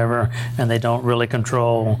 lower, whatever, and they don't really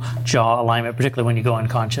control jaw alignment, particularly when you go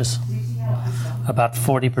unconscious. About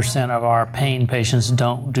 40% of our pain patients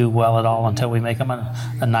don't do well at all until we make them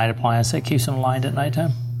a night appliance that keeps them aligned at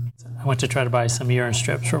nighttime. I went to try to buy some urine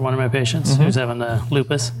strips for one of my patients who's having the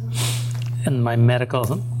lupus, and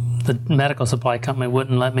the medical supply company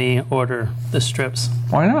wouldn't let me order the strips.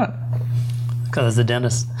 Why not? Because the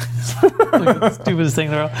dentist. Like the stupidest thing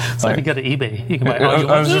in the world. It's like you go to eBay. You can buy all you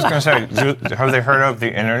want. I was just going to say, have they heard of the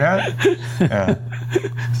internet? Yeah.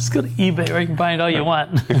 Just go to eBay where you can buy it all you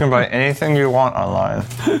want. You can buy anything you want online.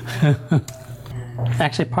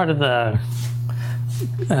 Actually, part of the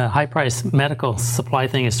high-priced medical supply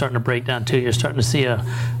thing is starting to break down too. You're starting to see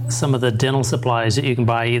some of the dental supplies that you can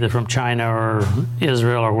buy either from China or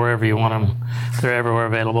Israel or wherever you want them. They're everywhere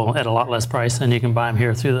available at a lot less price, and you can buy them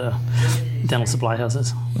here through the dental supply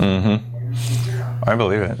houses. Mm-hmm. I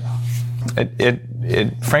believe it.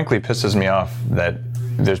 It frankly pisses me off that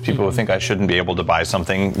there's people who think I shouldn't be able to buy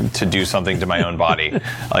something to do something to my own body.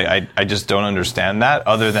 Like I just don't understand that,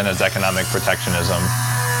 other than as economic protectionism.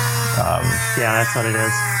 Yeah, that's what it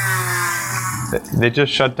is. They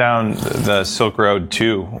just shut down the Silk Road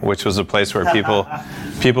too, which was a place where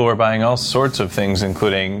people were buying all sorts of things,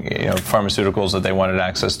 including pharmaceuticals that they wanted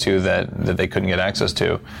access to that they couldn't get access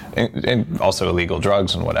to, and also illegal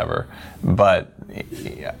drugs and whatever. But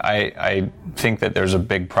I think that there's a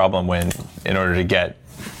big problem when, in order to get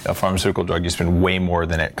a pharmaceutical drug, you spend way more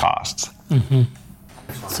than it costs. Mm-hmm.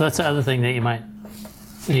 So that's the other thing that you might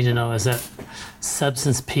need to know is that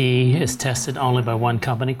Substance P is tested only by one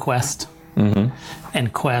company, Quest. Mm-hmm.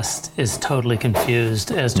 And Quest is totally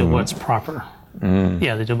confused as to what's proper. Mm.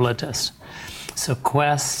 Yeah, they do blood tests. So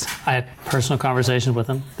Quest, I had personal conversations with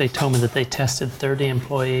them. They told me that they tested 30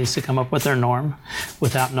 employees to come up with their norm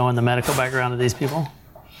without knowing the medical background of these people.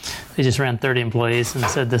 They just ran 30 employees and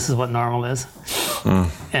said, this is what normal is. Mm.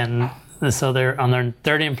 And so they're on their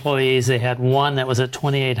 30 employees, they had one that was at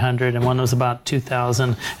 2,800 and one that was about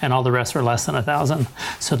 2,000, and all the rest were less than 1,000.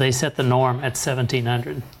 So they set the norm at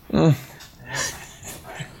 1,700. Mm.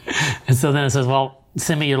 And so then it says, well,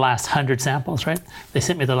 send me your last 100 samples, right? They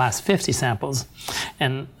sent me the last 50 samples.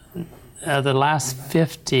 And the last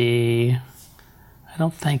 50,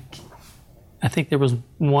 I think there was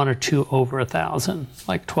one or two over 1,000,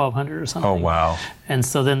 like 1,200 or something. Oh, wow. And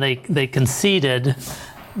so then they conceded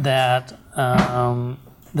that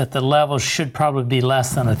that the levels should probably be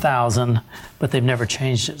less than 1,000, but they've never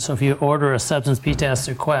changed it. So if you order a Substance P test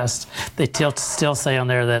through Quest, they still say on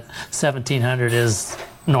there that 1,700 is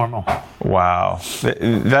normal. Wow.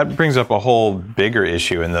 That brings up a whole bigger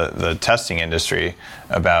issue in the testing industry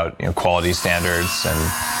about quality standards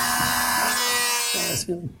and...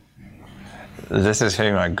 This is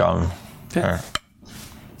hitting my gum. Okay.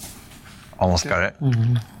 Almost got it.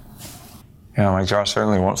 Mm-hmm. Yeah, my jaw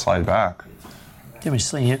certainly won't slide back. Can we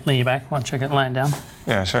just lean you back? Want to check it lying down?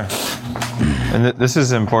 Yeah, sure. And this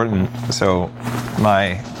is important. So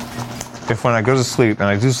if when I go to sleep, and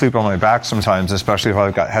I do sleep on my back sometimes, especially if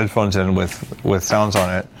I've got headphones in with sounds on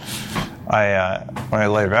it, when I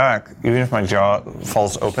lay back, even if my jaw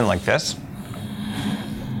falls open like this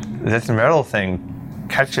metal thing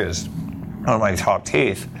catches on my top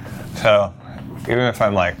teeth. So even if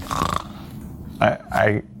I'm like,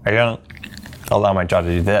 I don't allow my jaw to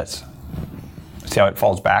do this. See how it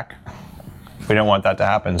falls back? We don't want that to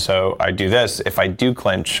happen, so I do this. If I do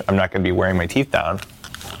clench, I'm not going to be wearing my teeth down.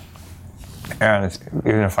 And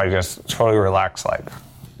even if I just totally relax, like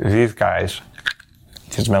these guys,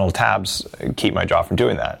 these metal tabs keep my jaw from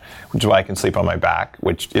doing that, which is why I can sleep on my back,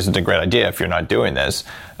 which isn't a great idea if you're not doing this,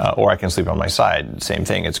 or I can sleep on my side. Same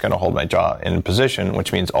thing, it's going to hold my jaw in position,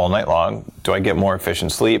 which means all night long. Do I get more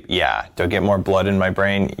efficient sleep? Yeah. Do I get more blood in my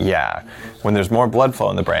brain? Yeah. When there's more blood flow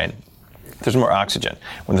in the brain, there's more oxygen.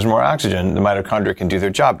 When there's more oxygen, the mitochondria can do their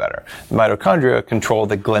job better. The mitochondria control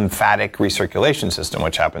the lymphatic recirculation system,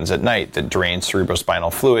 which happens at night, that drains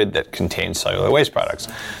cerebrospinal fluid that contains cellular waste products.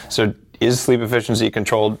 So is sleep efficiency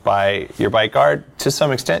controlled by your bite guard? To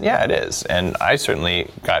some extent, yeah, it is. And I certainly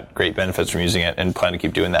got great benefits from using it and plan to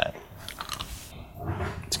keep doing that.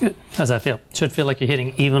 It's good. How's that feel? Should feel like you're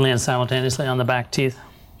hitting evenly and simultaneously on the back teeth.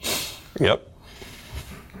 Yep.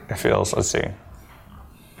 It feels, let's see.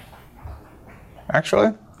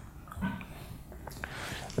 Actually,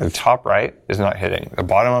 the top right is not hitting. The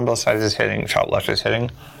bottom on both sides is hitting. Top left is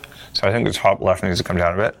hitting. So I think the top left needs to come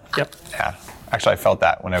down a bit. Yep. Yeah. Actually, I felt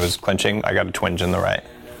that when I was clinching. I got a twinge in the right.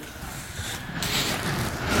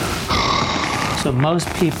 So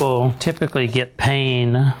most people typically get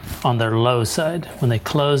pain on their low side when they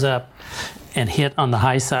close up and hit on the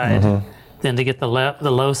high side. Mm-hmm. Then to get the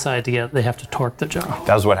low side to get, they have to torque the jaw.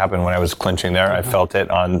 That was what happened when I was clinching there. I felt it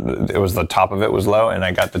it was the top of it was low, and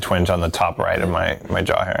I got the twinge on the top right of my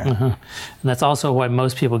jaw here. Mm-hmm. And that's also why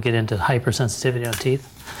most people get into hypersensitivity on teeth.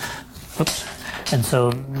 Oops. And so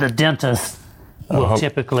the dentist will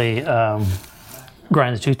typically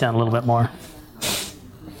grind the tooth down a little bit more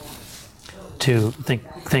to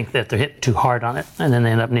think that they're hit too hard on it, and then they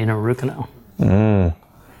end up needing a root canal. Mm.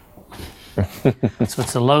 So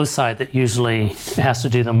it's the low side that usually has to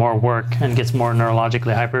do the more work and gets more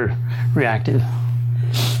neurologically hyper-reactive.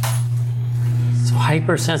 So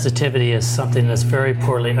hypersensitivity is something that's very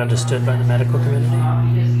poorly understood by the medical community.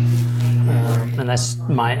 And that's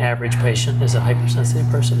my average patient is a hypersensitive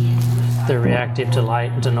person. They're reactive to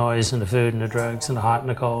light and to noise and to food and to drugs and to hot and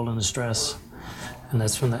to cold and to stress. And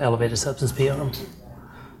that's from the elevated substance P on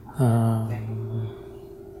them.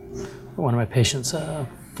 One of my patients,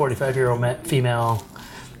 45-year-old female,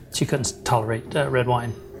 she couldn't tolerate red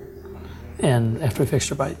wine. And after we fixed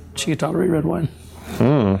her bite, she could tolerate red wine.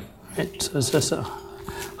 Right? So it's just a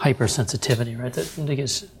hypersensitivity, right? That they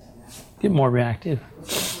get more reactive.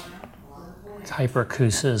 It's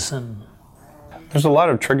hyperacusis and... There's a lot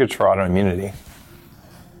of triggers for autoimmunity.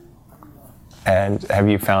 And have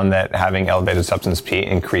you found that having elevated substance P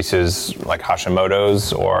increases like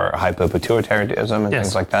Hashimoto's or hypopituitarism and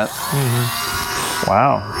things like that? Mm-hmm.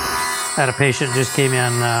 Wow. I had a patient just came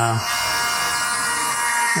in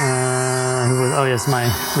who was, my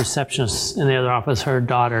receptionist in the other office, her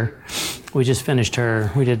daughter. We just finished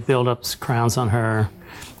her. We did build-ups, crowns on her.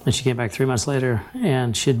 And she came back 3 months later,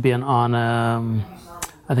 and she'd been on,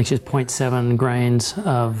 I think she had 0.7 grains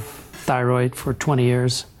of thyroid for 20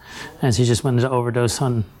 years. And she just went into overdose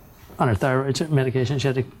on her thyroid medication. She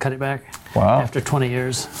had to cut it back after 20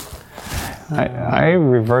 years. I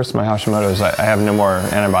reversed my Hashimoto's. I have no more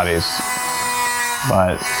antibodies.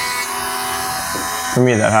 But for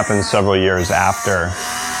me, that happened several years after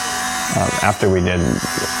we did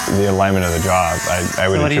the alignment of the jaw. I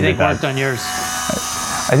would so what do you think that. Worked on yours?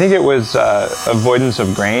 I think it was avoidance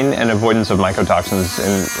of grain and avoidance of mycotoxins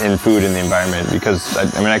in food and the environment, because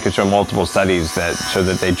I could show multiple studies that show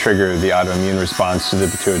that they trigger the autoimmune response to the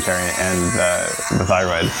pituitary and the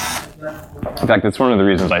thyroid. In fact, it's one of the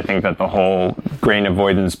reasons I think that the whole grain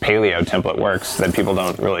avoidance paleo template works that people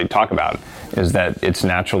don't really talk about, is that it's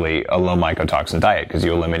naturally a low mycotoxin diet, because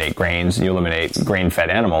you eliminate grains, you eliminate grain-fed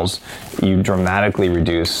animals, you dramatically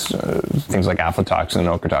reduce things like aflatoxin and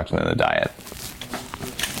ochratoxin in the diet.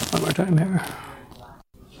 One more time here.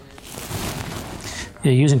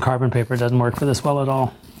 Yeah, using carbon paper doesn't work for this well at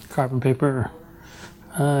all. Carbon paper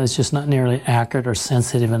is just not nearly accurate or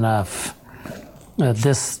sensitive enough.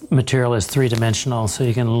 This material is three-dimensional, so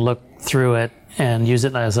you can look through it and use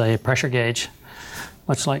it as a pressure gauge,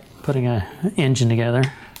 much like putting an engine together.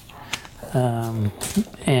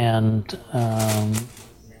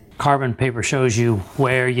 Carbon paper shows you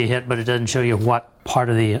where you hit, but it doesn't show you what part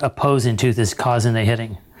of the opposing tooth is causing the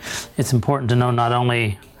hitting. It's important to know not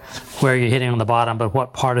only where you're hitting on the bottom, but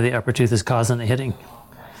what part of the upper tooth is causing the hitting.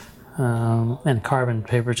 And carbon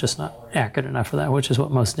paper is just not accurate enough for that, which is what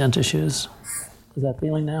most dentists use. Is that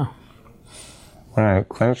feeling now? When I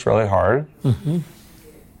clench really hard,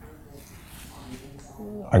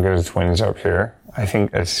 I get a twinge up here. I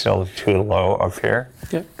think it's still too low up here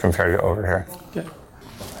compared to over here.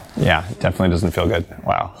 Yeah, it definitely doesn't feel good.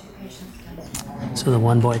 Wow. So the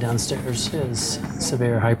one boy downstairs is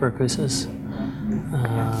severe hyperacusis.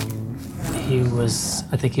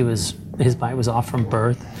 I think he was his bite was off from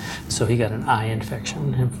birth, so he got an eye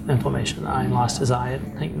infection, inflammation in the eye, and lost his eye at,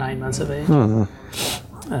 I think, 9 months of age.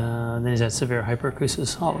 Then he's had severe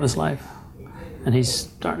hyperacusis all of his life, and he's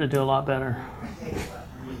starting to do a lot better.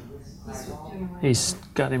 He's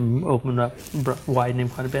got him opened up, widened him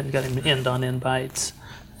quite a bit, got him end-on-end bites,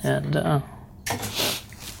 and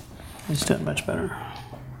he's doing much better.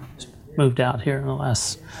 He's moved out here in the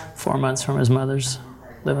last 4 months from his mother's,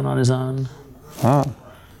 living on his own.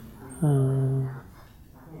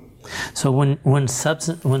 So when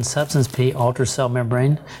substance P alters cell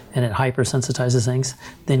membrane and it hypersensitizes things,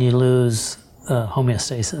 then you lose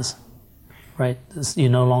homeostasis, right? You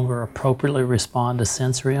no longer appropriately respond to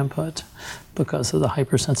sensory input because of the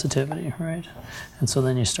hypersensitivity, right? And so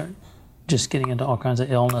then you start just getting into all kinds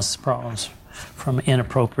of illness problems from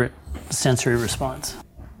inappropriate sensory response.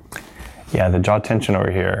 Yeah, the jaw tension over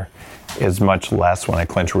here is much less when I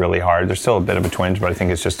clench really hard. There's still a bit of a twinge, but I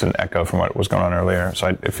think it's just an echo from what was going on earlier. So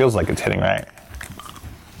it feels like it's hitting right.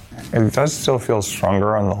 It does still feel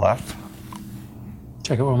stronger on the left.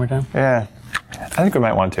 Check it one more time. Yeah, I think we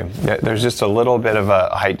might want to. Yeah, there's just a little bit of a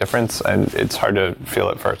height difference, and it's hard to feel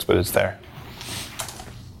at first, but it's there.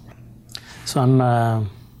 So I'm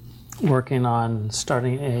working on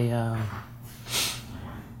starting a,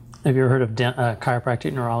 have you ever heard of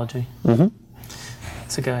chiropractic neurology? Mm-hmm.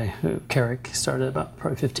 It's a guy who, Carrick, started about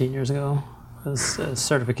probably 15 years ago. It was a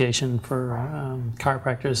certification for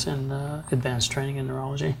chiropractors in advanced training in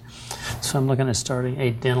neurology. So I'm looking at starting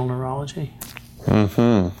a dental neurology,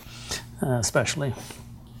 especially.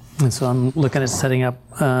 And so I'm looking at setting up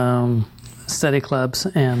study clubs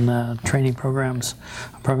and training programs.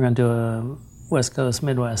 I'm probably going to do a West Coast,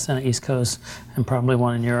 Midwest, and an East Coast, and probably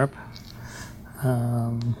one in Europe.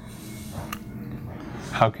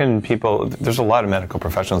 How can people, there's a lot of medical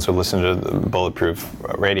professionals who listen to the Bulletproof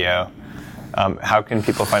radio. How can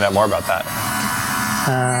people find out more about that?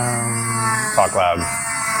 Talk loud.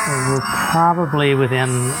 We're probably within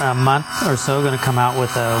a month or so going to come out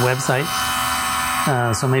with a website.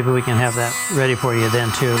 So maybe we can have that ready for you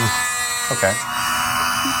then too. Okay.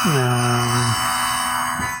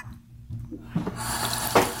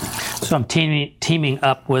 So I'm teaming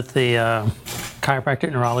up with the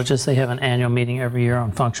chiropractic neurologists. They have an annual meeting every year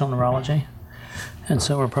on functional neurology. And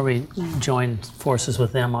so we'll probably join forces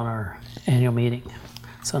with them on our annual meeting.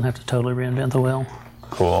 So I don't have to totally reinvent the wheel.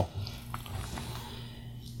 Cool.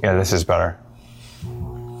 Yeah, this is better.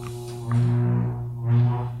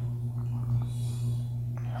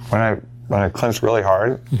 When I clench really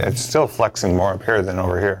hard, it's still flexing more up here than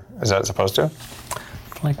over here. Is that supposed to?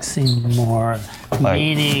 Flexing more,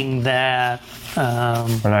 meaning that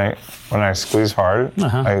when I squeeze hard,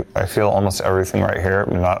 I feel almost everything right here,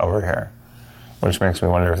 but not over here, which makes me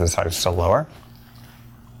wonder if this side's still lower.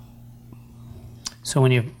 So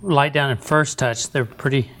when you lie down and first touch, they're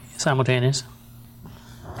pretty simultaneous.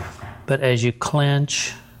 But as you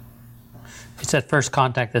clench, it's that first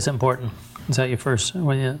contact that's important. Is that your first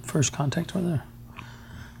contact with her?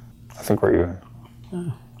 I think we're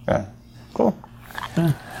even. Yeah. Cool.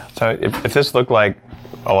 Yeah. So if this looked like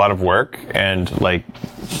a lot of work and like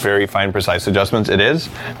very fine, precise adjustments, it is.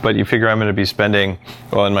 But you figure I'm going to be spending,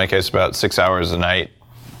 well, in my case, about 6 hours a night,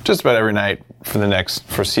 just about every night for the next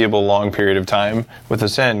foreseeable long period of time with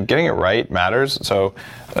this in. Getting it right matters. So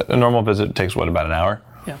a normal visit takes, what, about an hour?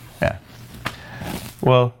 Yeah. Yeah.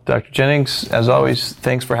 Well, Dr. Jennings, as always,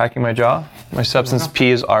 thanks for hacking my jaw. My substance P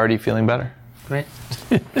is already feeling better. Great.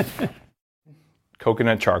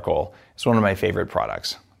 Coconut charcoal is one of my favorite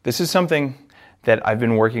products. This is something that I've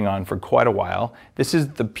been working on for quite a while. This is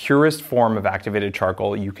the purest form of activated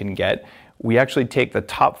charcoal you can get. We actually take the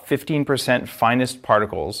top 15% finest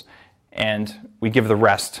particles and we give the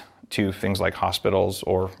rest to things like hospitals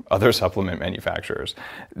or other supplement manufacturers.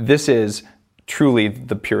 This is truly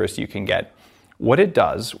the purest you can get. What it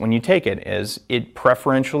does when you take it is it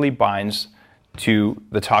preferentially binds to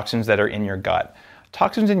the toxins that are in your gut.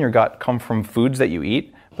 Toxins in your gut come from foods that you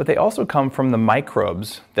eat, but they also come from the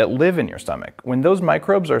microbes that live in your stomach. When those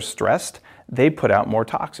microbes are stressed, they put out more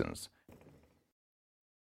toxins.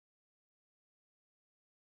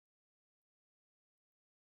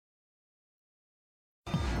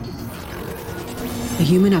 The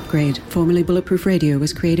Human Upgrade, formerly Bulletproof Radio,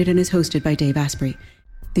 was created and is hosted by Dave Asprey.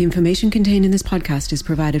 The information contained in this podcast is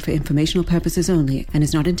provided for informational purposes only and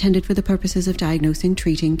is not intended for the purposes of diagnosing,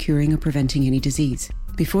 treating, curing, or preventing any disease.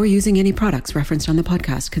 Before using any products referenced on the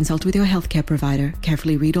podcast, consult with your healthcare provider,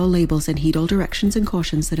 carefully read all labels, and heed all directions and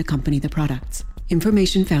cautions that accompany the products.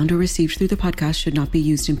 Information found or received through the podcast should not be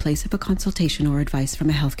used in place of a consultation or advice from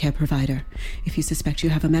a healthcare provider. If you suspect you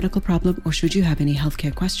have a medical problem or should you have any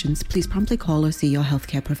healthcare questions, please promptly call or see your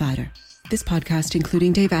healthcare provider. This podcast,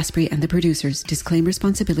 including Dave Asprey and the producers, disclaim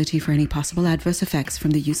responsibility for any possible adverse effects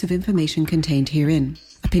from the use of information contained herein.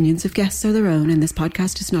 Opinions of guests are their own, and this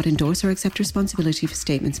podcast does not endorse or accept responsibility for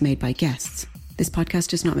statements made by guests. This podcast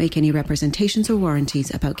does not make any representations or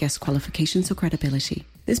warranties about guest qualifications or credibility.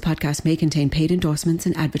 This podcast may contain paid endorsements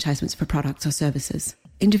and advertisements for products or services.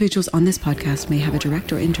 Individuals on this podcast may have a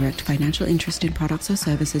direct or indirect financial interest in products or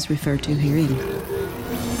services referred to herein.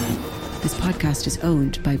 This podcast is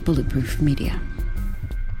owned by Bulletproof Media.